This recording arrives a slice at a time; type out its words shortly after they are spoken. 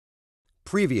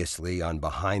Previously on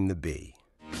Behind the Bee.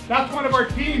 That's one of our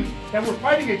teams that we're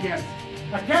fighting against.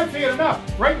 I can't say it enough.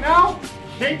 Right now,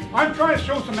 I'm trying to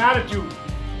show some attitude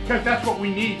because that's what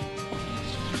we need.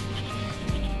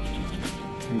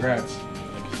 Congrats.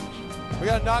 We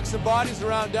got to knock some bodies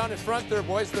around down in front there,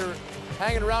 boys. They're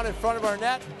hanging around in front of our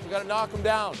net. We got to knock them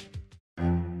down.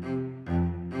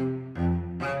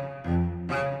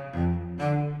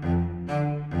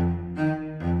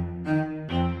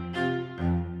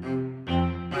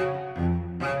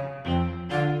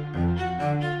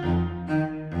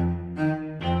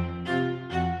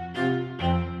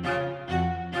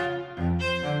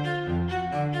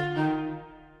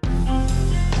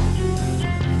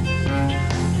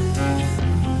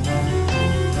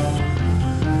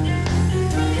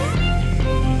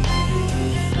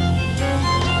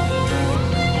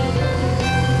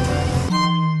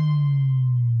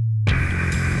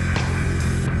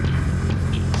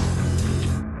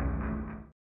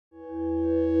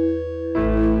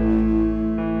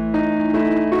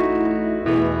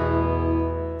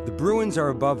 Bruins are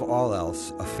above all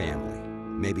else a family.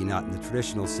 Maybe not in the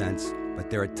traditional sense, but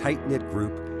they're a tight-knit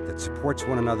group that supports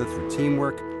one another through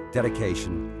teamwork,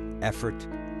 dedication, effort,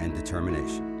 and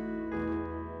determination.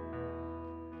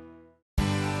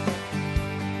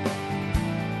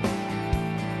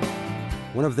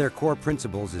 One of their core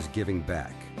principles is giving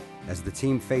back. As the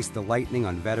team faced the Lightning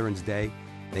on Veterans Day,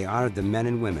 they honored the men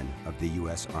and women of the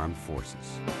U.S. Armed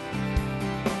Forces.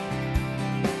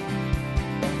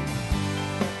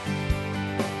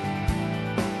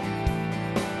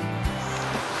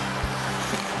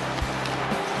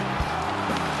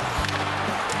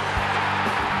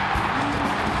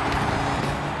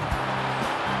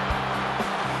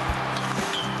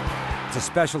 It's a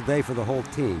special day for the whole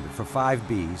team, but for 5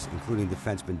 Bs, including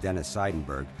defenseman Dennis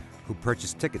Seidenberg, who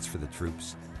purchased tickets for the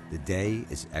troops, the day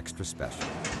is extra special.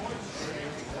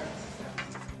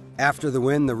 After the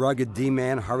win, the rugged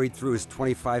D-man hurried through his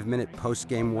 25-minute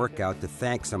post-game workout to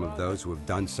thank some of those who have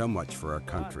done so much for our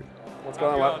country. What's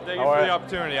going on? Thank you for the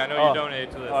opportunity. I know you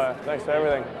donated to this. All right. Thanks for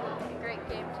everything. Great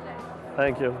game today.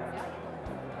 Thank you.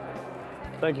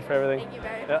 Thank you for everything. Thank you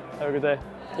very much. Yeah, have a good day.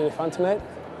 Did you have fun tonight?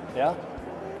 Yeah?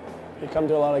 You come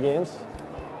to a lot of games?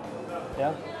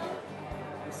 Yeah?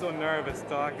 I'm so nervous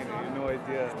talking to you, no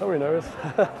idea. Don't be nervous.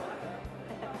 All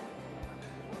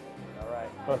right.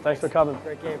 Well, thanks for coming.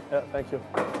 Great game. Yeah, thank you.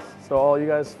 So all you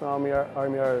guys from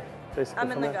Army are basically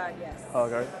I'm in from the there? Guard, yes. Oh,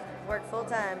 Guard. Work full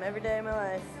time every day of my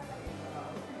life.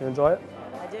 You enjoy it?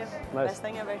 I do. Nice. Best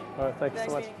thing ever. All right, thank you Nice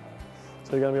so much. meeting.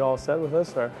 So you're gonna be all set with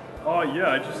this, or? Oh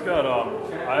yeah, I just got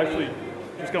I actually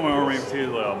just got my arm amputated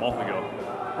a month ago.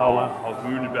 Oh wow. I was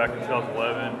wounded back in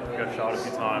 2011, got shot a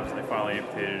few times, and they finally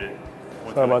amputated it.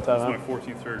 Sorry about that, It's my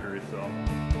 14th surgery, so.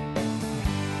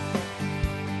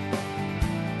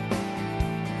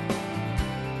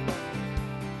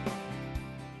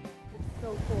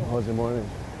 So cool. How was your morning?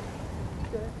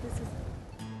 Good.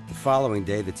 The following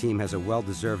day, the team has a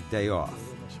well-deserved day off,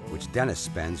 which Dennis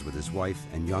spends with his wife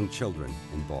and young children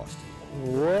in Boston.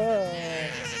 Whoa.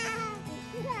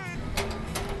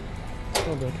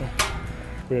 Oh, okay.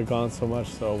 We are gone so much,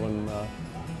 so when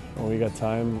we got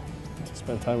time to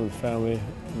spend time with the family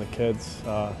and the kids,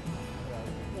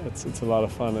 it's a lot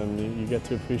of fun, and you get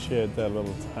to appreciate that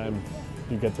little time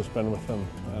you get to spend with them.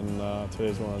 And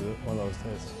today's one of those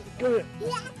days. Come here.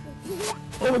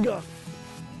 Oh my God.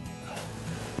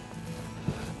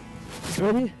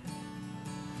 Ready?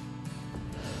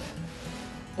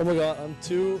 Oh my God, I'm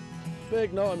too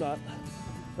big. No, I'm not.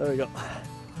 There we go. All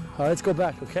right, let's go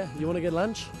back, okay? You want to get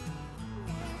lunch?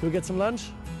 Can we get some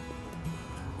lunch?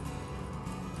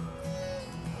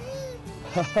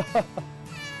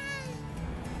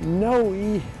 No,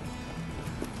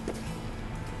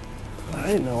 I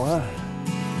didn't know that.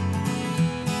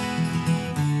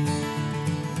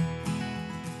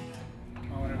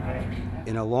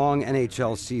 In a long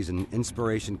NHL season,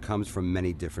 inspiration comes from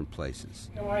many different places.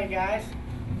 Good morning, guys.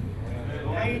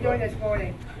 How are you doing this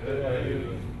morning?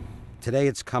 Today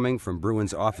it's coming from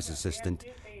Bruins office assistant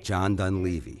John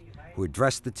Dunleavy, who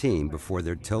addressed the team before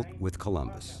their tilt with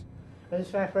Columbus. This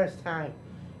is my first time.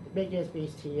 Big this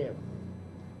speech to you.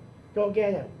 Go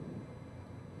get him.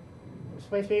 It's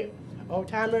supposed to be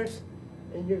old-timers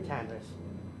and new-timers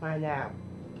by now.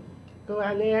 Go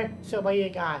out there, show what you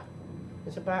got.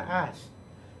 It's about us.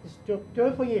 Just do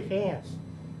it for your fans.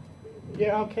 They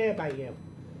all care about you.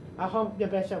 I hope the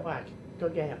best of luck. Go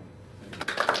get him.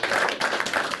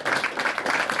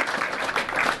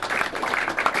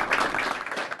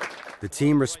 The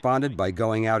team responded by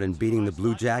going out and beating the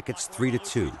Blue Jackets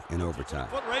 3-2 in overtime.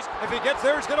 Foot race. If he gets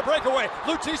there, he's going to break away.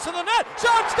 Lucic to the net.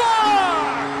 Shot,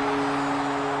 score!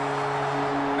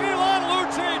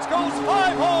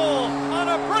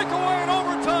 a breakaway in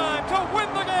overtime to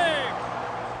win the game.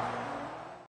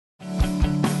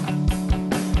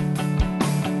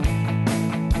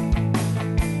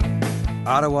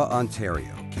 Ottawa,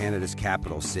 Ontario, Canada's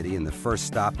capital city, and the first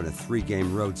stop in a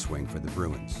 3-game road swing for the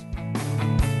Bruins.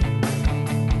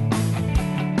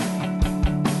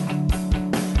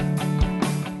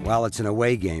 While it's an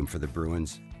away game for the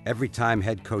Bruins, every time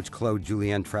head coach Claude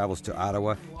Julien travels to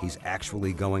Ottawa, he's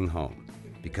actually going home,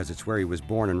 because it's where he was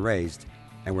born and raised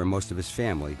and where most of his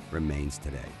family remains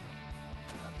today.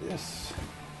 Yes.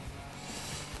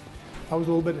 I was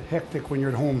a little bit hectic when you're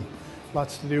at home.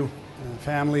 Lots to do.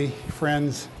 Family,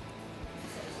 friends,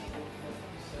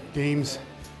 games.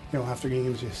 You know, after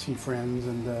games you see friends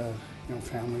and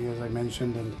family, as I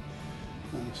mentioned, and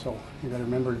so you got to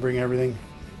remember to bring everything.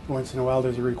 Once in a while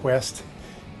there's a request,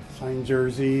 signed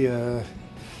jersey,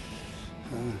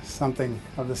 something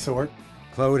of the sort.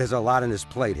 Claude has a lot on his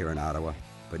plate here in Ottawa,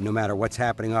 but no matter what's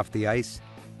happening off the ice,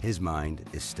 his mind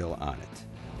is still on it.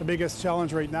 The biggest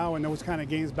challenge right now in those kind of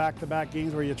games, back-to-back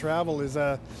games where you travel, is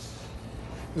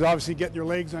obviously get your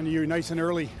legs under you nice and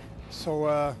early.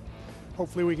 So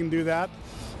hopefully we can do that.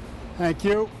 Thank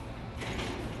you.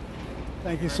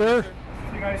 Thank you, sir.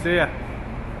 See ya.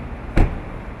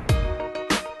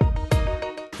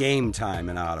 Game time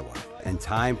in Ottawa, and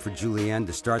time for Julien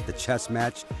to start the chess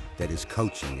match that is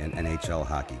coaching an NHL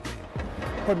hockey game.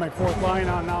 Put my fourth line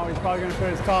on now. He's probably going to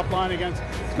put his top line against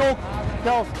Skoke,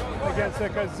 Kels against it,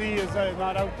 because Z is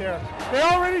not out there. They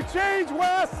already changed,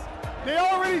 Wes. They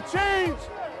already changed.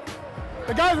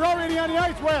 The guys are already on the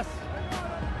ice, Wes.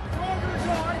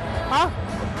 Huh?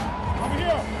 Over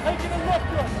here. Taking a look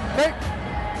good. Okay.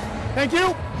 Thank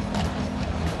you.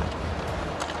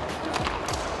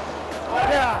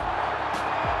 Yeah.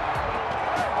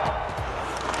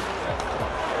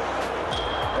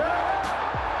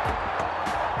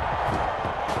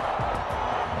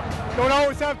 Don't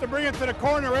always have to bring it to the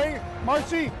corner, eh,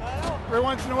 Marcy? Every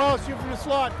once in a while, shoot from the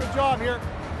slot. Good job here.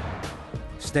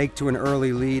 Staked to an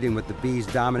early lead, and with the Bees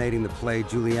dominating the play,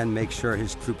 Julien makes sure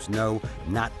his troops know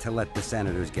not to let the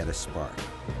Senators get a spark. You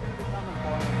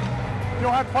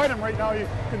don't have to fight him right now. You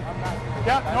can,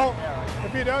 yeah, no.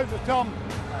 If he does, just tell him,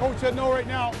 Coach said no right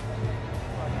now.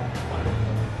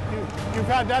 You've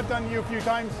had that done to you a few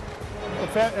times.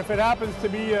 If it happens to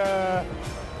be a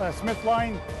Smith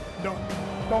line, don't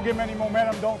give him any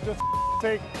momentum. Don't just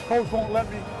say, Coach won't let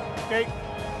me. Okay?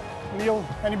 Neil,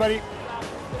 anybody?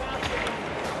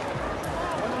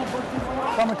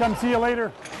 Come see you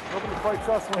later. Nobody fights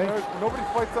us when nobody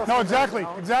fights us. No, exactly.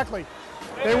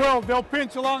 They will. They'll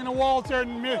pinch along the walls there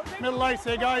in the middle ice,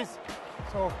 hey guys.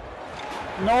 So,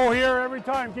 no here every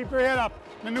time. Keep your head up.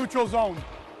 The neutral zone.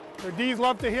 Their D's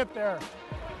love to hit there.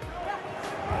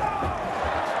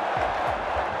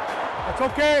 That's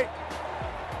okay.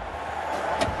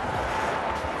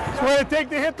 That's where they take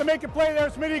the hit to make a play there,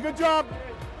 Smitty. Good job.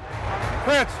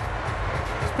 Fritz,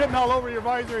 spitting all over your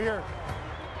visor here.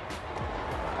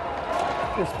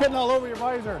 You're spitting all over your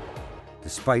visor.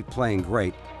 Despite playing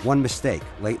great, one mistake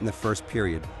late in the first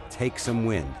period takes some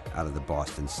wind out of the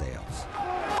Boston sails.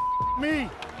 Me,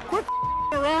 quit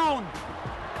around.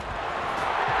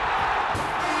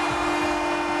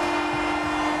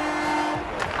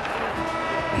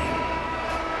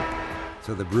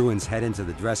 So the Bruins head into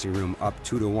the dressing room up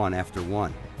 2-1 after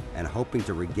one, and hoping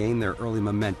to regain their early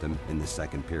momentum in the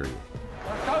second period.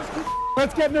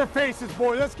 Let's get in their faces,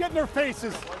 boys. Let's get in their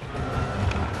faces.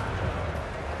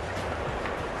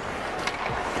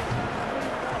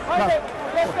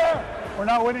 We're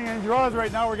not winning any draws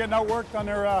right now. We're getting outworked on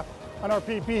our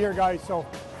PP here, guys. So,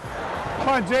 come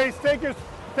on, Jace,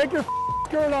 take your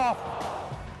skirt off.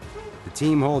 The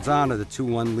team holds on to the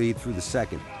 2-1 lead through the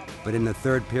second, but in the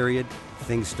third period,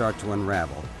 things start to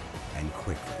unravel, and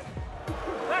quickly.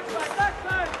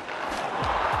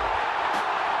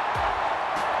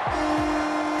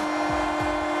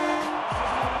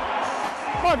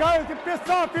 Come on, guys, get pissed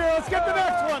off here. Let's get the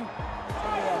next one.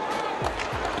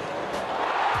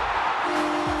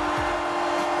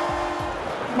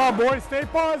 Come on, boys, stay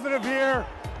positive here.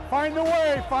 Find a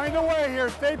way here.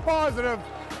 Stay positive.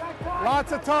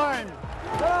 Lots of time.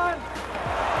 Run.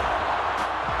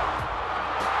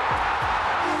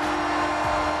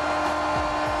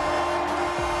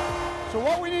 So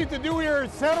what we need to do here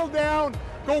is settle down,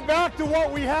 go back to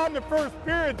what we had in the first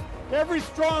period. Every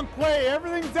strong play,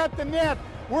 everything's at the net.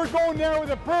 We're going there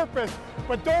with a purpose,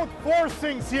 but don't force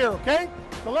things here, okay?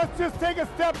 So let's just take a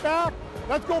step back.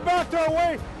 Let's go back to our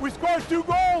way. We scored 2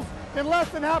 goals in less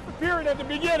than half a period at the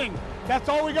beginning. That's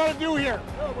all we got to do here,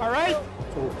 all right?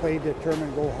 So we'll play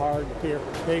determined, go hard here,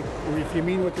 okay? If you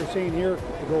mean what you're saying here,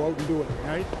 go out and do it, all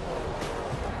right?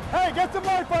 Hey, get some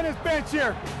life on this bench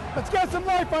here. Let's get some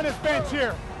life on this bench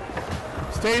here.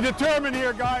 Stay determined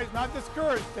here, guys. Not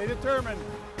discouraged. Stay determined.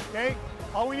 Okay?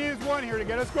 All we need is one here to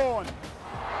get us going.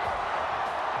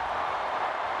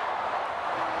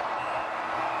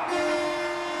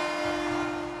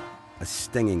 A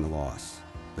stinging loss.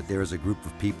 But there is a group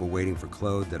of people waiting for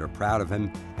Claude that are proud of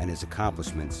him and his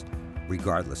accomplishments,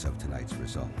 regardless of tonight's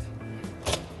result.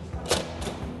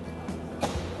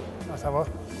 Ça va?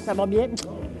 Ça va bien.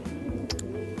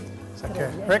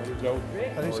 Okay. Rick?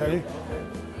 Salut.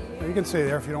 You can stay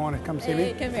there if you don't want to come see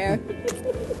me. Come here.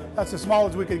 That's as small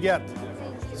as we could get.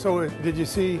 So did you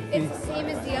see? It's the same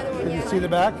as the other one, Did yeah. you see the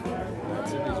back?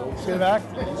 See the back?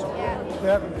 Yeah.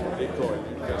 Yep.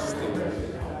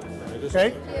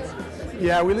 Okay.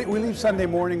 Yeah, we leave Sunday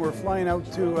morning. We're flying out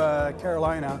to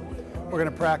Carolina. We're going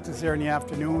to practice there in the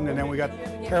afternoon, and then we got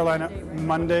Carolina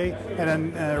Monday,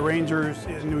 and then Rangers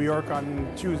in New York on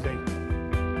Tuesday.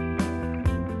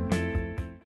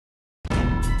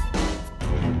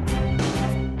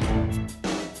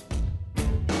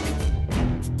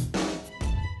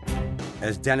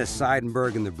 As Dennis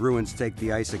Seidenberg and the Bruins take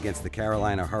the ice against the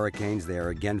Carolina Hurricanes, they are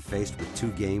again faced with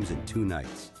 2 games in 2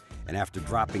 nights. And after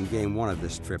dropping game 1 of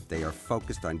this trip, they are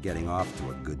focused on getting off to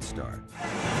a good start.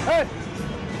 Hey!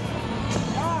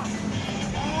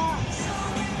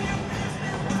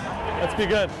 Let's be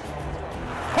good.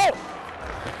 Oh!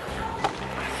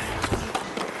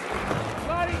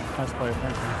 Nice play,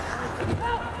 thank you.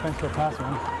 Thanks for the pass,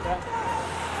 man. Yeah.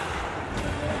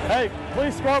 Hey,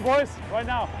 please score, boys, right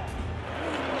now.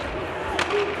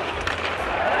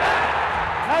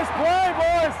 Nice play,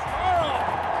 boys!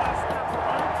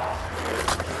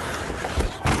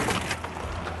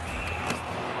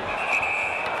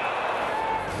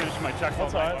 Finish my check.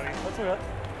 That's all right. That's all right.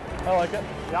 I like it.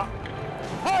 Yeah.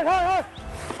 Hi, hi, hi!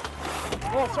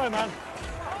 Oh, sorry, man.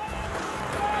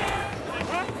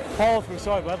 Follow through,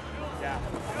 sorry, bud. Yeah.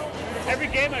 Every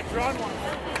game I've drawn one.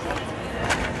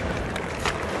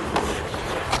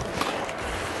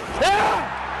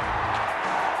 Yeah!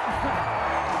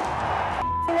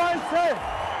 Right, hey!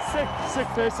 Sick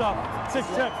face off. Sick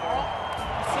tip.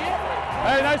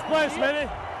 Hey, nice play, Smitty.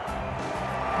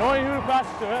 Knowing who to pass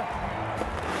it to, eh?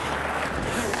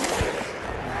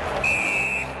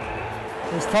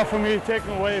 It was tough for me to take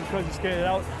him away because he skated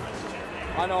out.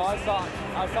 I know, I saw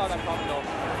that coming though.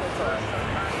 It's all right.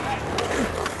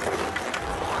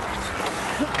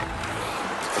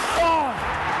 Oh!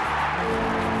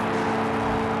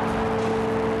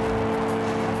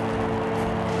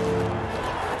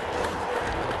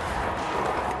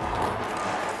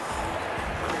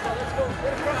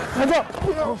 Hands up!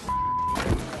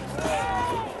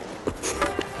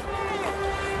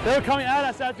 They were coming at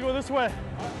us. I had to go this way.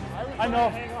 I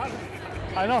know.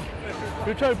 I know.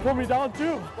 You're trying to pull me down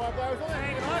too. Well, I was only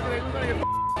hanging on because I was going to get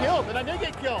killed, and I did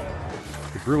get killed.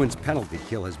 The Bruins' penalty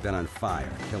kill has been on fire,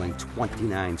 killing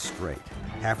 29 straight.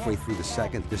 Halfway through the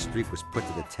second, this streak was put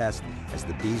to the test as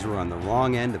the Bees were on the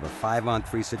wrong end of a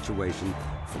 5-on-3 situation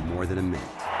for more than a minute.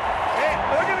 Hey,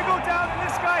 we're going to go down to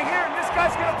this guy here, and this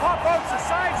guy's going to pop out to the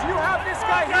sides. You have this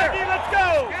guy here. Let's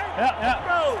go. Yeah. Let's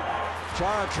go.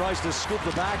 Chara tries to scoop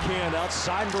the backhand out.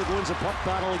 Seidenberg wins a puck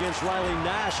battle against Riley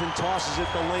Nash and tosses it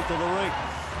the length of the rink.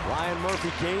 Ryan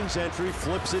Murphy gains entry,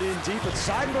 flips it in deep, but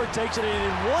Seidenberg takes it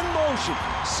in one motion,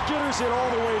 skitters it all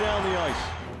the way down the ice.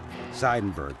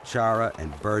 Seidenberg, Chara,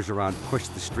 and Bergeron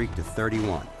pushed the streak to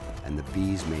 31, and the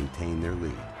Bees maintain their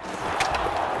lead.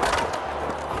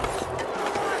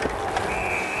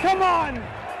 Come on!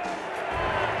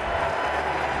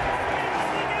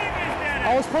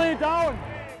 I was playing down.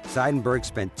 Seidenberg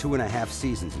spent 2.5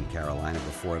 seasons in Carolina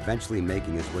before eventually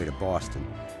making his way to Boston.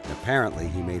 And apparently,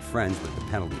 he made friends with the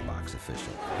penalty box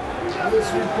official.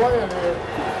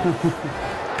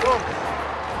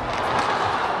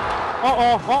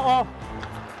 Uh-oh.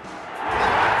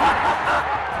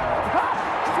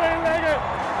 Straight-legged.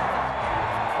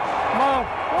 Come on.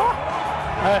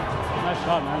 Hey, nice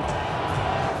shot, man.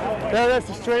 There it is,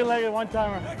 the straight-legged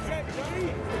one-timer.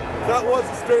 That was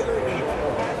a straight leg.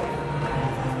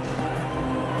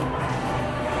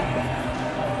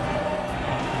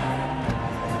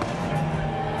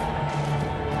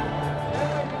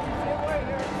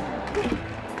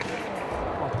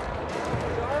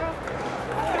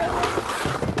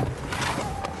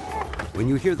 When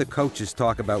you hear the coaches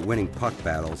talk about winning puck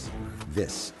battles,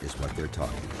 this is what they're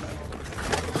talking about.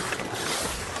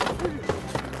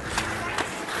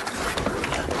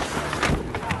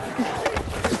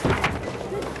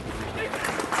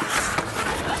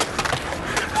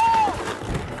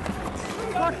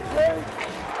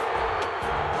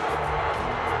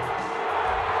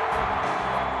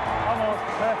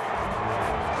 Almost.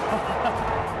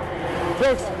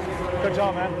 Brooks. Good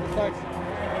job, man. Thanks.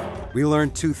 We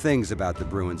learned two things about the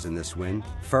Bruins in this win.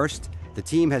 First, the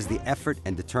team has the effort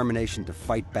and determination to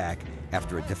fight back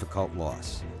after a difficult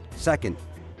loss. Second,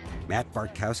 Matt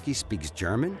Bartkowski speaks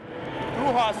German? Du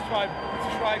hast zwei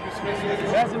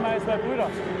Geschwister. Wer sind meine zwei Brüder?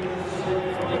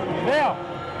 Wer?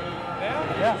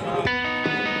 Wer? Ja.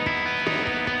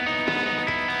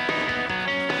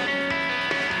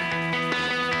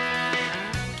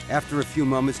 After a few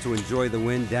moments to enjoy the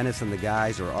win, Dennis and the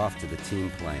guys are off to the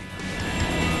team plane.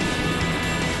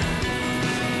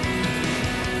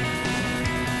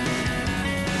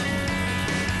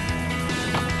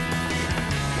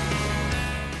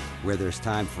 Where there's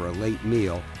time for a late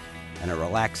meal and a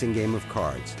relaxing game of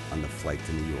cards on the flight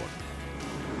to New York.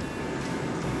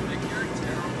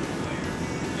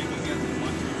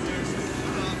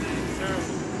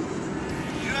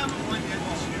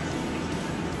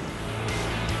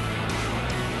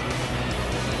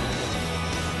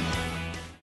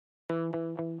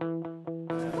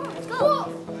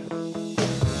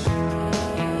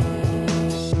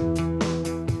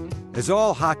 As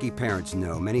all hockey parents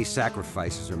know, many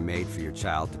sacrifices are made for your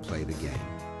child to play the game.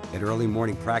 At early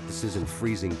morning practices in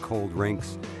freezing cold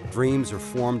rinks, dreams are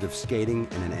formed of skating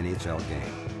in an NHL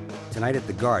game. Tonight at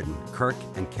the Garden, Kirk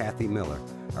and Kathy Miller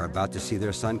are about to see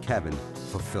their son Kevin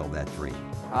fulfill that dream.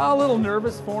 A little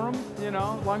nervous for him, you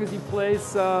know. As long as he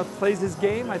plays his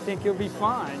game, I think he'll be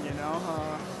fine, you know.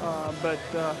 But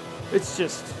it's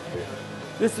just.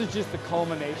 This is just the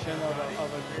culmination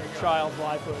of a child's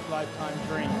lifetime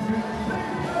dream.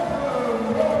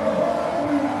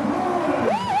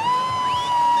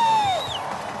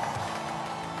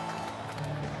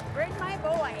 Where's my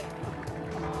boy?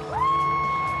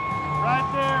 Right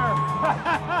there.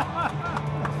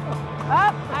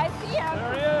 Up, I see him.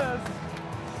 There he is.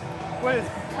 Wait.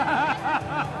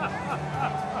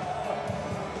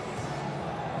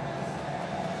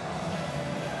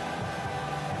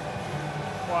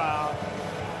 Wow.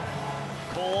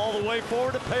 Cole all the way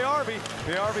forward to Payarvi.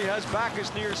 Payarvi has back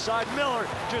his near side. Miller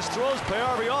just throws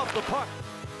Payarvi off the puck.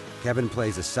 Kevin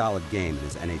plays a solid game in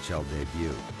his NHL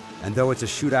debut. And though it's a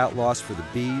shootout loss for the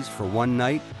Bees for one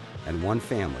night and one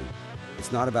family,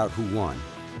 it's not about who won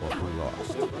or who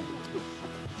lost.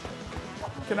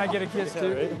 Can I get a kiss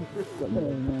too?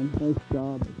 Nice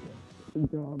job.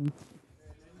 Good job.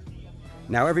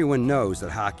 Now everyone knows that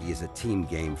hockey is a team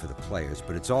game for the players,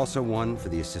 but it's also one for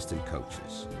the assistant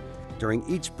coaches. During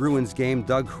each Bruins game,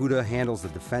 Doug Huda handles the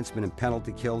defenseman and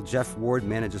penalty kill, Jeff Ward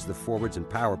manages the forwards and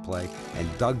power play, and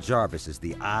Doug Jarvis is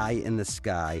the eye in the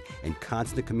sky in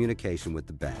constant communication with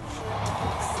the bench.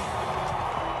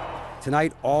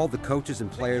 Tonight, all the coaches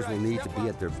and players will need to be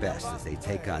at their best as they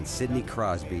take on Sidney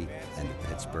Crosby and the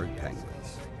Pittsburgh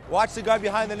Penguins. Watch the guy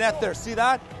behind the net there. See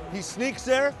that? He sneaks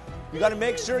there. You got to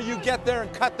make sure you get there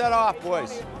and cut that off,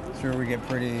 boys. Sure, we get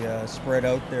pretty spread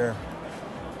out there.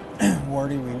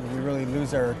 Wardy, we really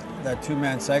lose that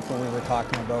two-man cycle we were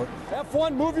talking about.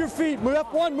 F1, move your feet.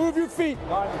 F1, move your feet.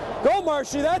 Go,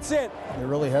 Marshy, that's it. There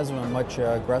really hasn't been much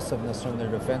aggressiveness from their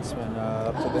defensemen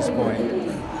up to this point.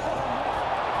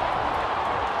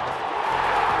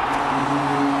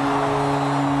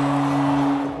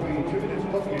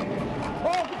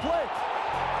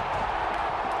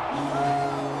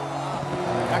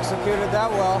 Executed that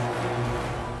well.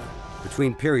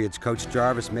 Between periods, Coach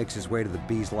Jarvis makes his way to the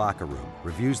Bees' locker room,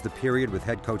 reviews the period with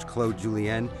head coach Claude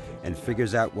Julien, and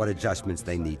figures out what adjustments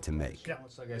they need to make. Yeah.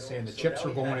 It's like I say, the chips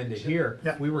were going into here.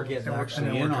 Yeah. We were getting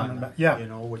actually in on them, you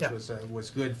know, which was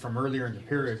good from earlier in the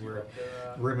period. We were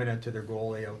rimming it to their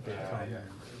goalie out there.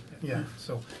 Yeah,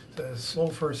 so the slow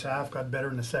first half got better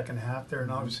in the second half there,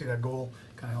 and obviously that goal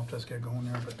kind of helped us get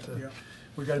going there, but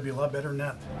we got to be a lot better than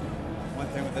that. One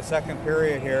thing with the second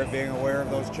period here, being aware of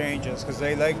those changes, because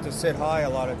they like to sit high a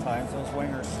lot of times, those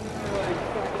wingers.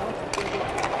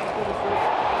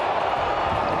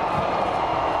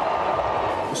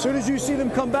 As soon as you see them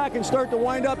come back and start to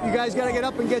wind up, you guys got to get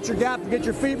up and get your gap and get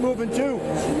your feet moving too.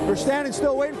 If you're standing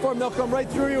still waiting for them, they'll come right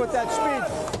through you with that speed.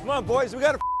 Come on, boys, we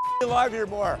got to alive here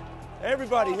more.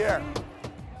 Everybody here.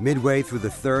 Midway through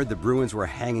the third, the Bruins were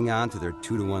hanging on to their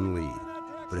 2-1 lead.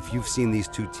 But if you've seen these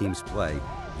two teams play,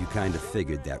 you kind of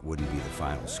figured that wouldn't be the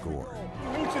final score.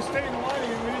 We need to stay in line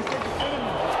and we need to take the film.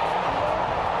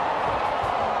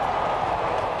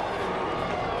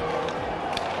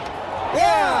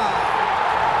 Yeah!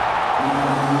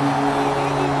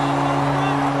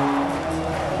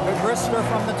 Good wrister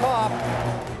from the top.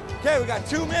 Okay, we got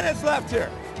 2 minutes left here.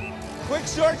 Quick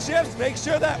short shifts, make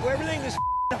sure that everything is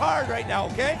hard right now,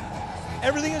 okay?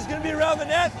 Everything is going to be around the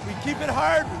net. We keep it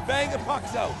hard, we bang the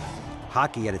pucks out.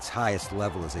 Hockey at its highest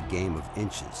level is a game of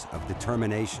inches, of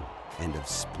determination, and of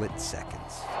split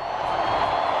seconds.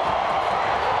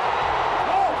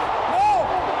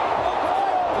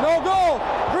 No goal!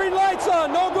 Green light's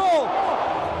on, no goal!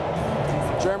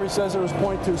 Jeremy says there was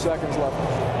 0.2 seconds left.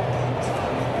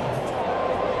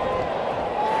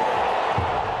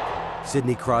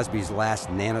 Sidney Crosby's last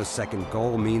nanosecond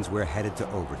goal means we're headed to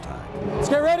overtime. Let's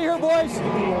get ready here, boys.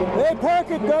 Hey,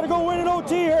 Parkett, gotta go win an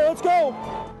OT here. Let's go.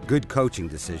 Good coaching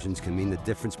decisions can mean the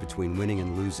difference between winning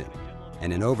and losing.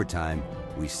 And in overtime,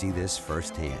 we see this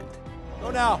firsthand.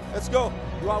 Go now. Let's go.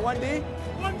 You want 1D?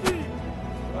 1D.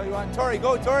 Oh, you want Torrey?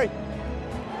 Go, Torrey.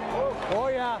 Oh,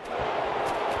 yeah.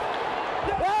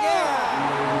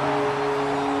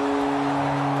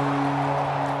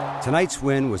 Tonight's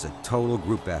win was a total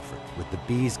group effort, with the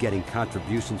Bees getting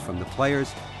contributions from the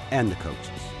players and the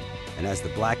coaches. And as the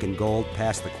black and gold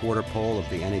pass the quarter pole of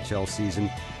the NHL season,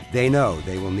 they know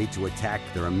they will need to attack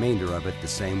the remainder of it the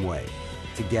same way,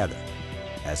 together,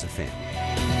 as a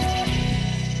family.